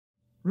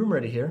Room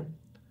Ready here.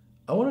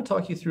 I want to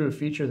talk you through a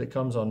feature that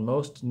comes on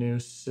most new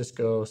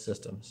Cisco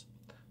systems.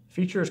 The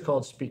feature is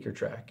called Speaker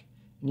Track,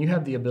 and you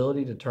have the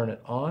ability to turn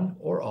it on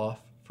or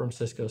off from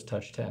Cisco's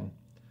Touch10.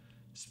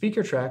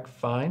 Speaker Track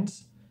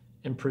finds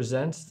and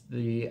presents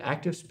the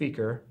active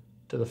speaker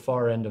to the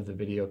far end of the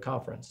video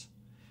conference.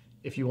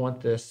 If you want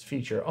this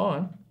feature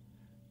on,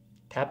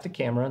 tap the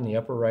camera in the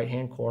upper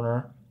right-hand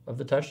corner of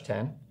the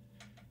Touch10,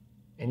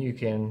 and you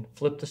can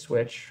flip the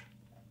switch,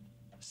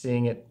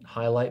 seeing it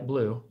highlight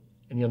blue,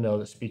 and you'll know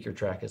that Speaker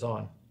Track is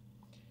on.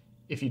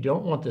 If you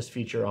don't want this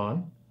feature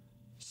on,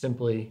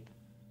 simply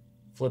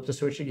flip the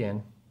switch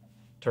again,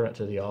 turn it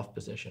to the off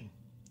position.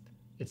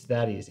 It's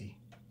that easy.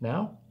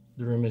 Now,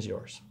 the room is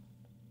yours.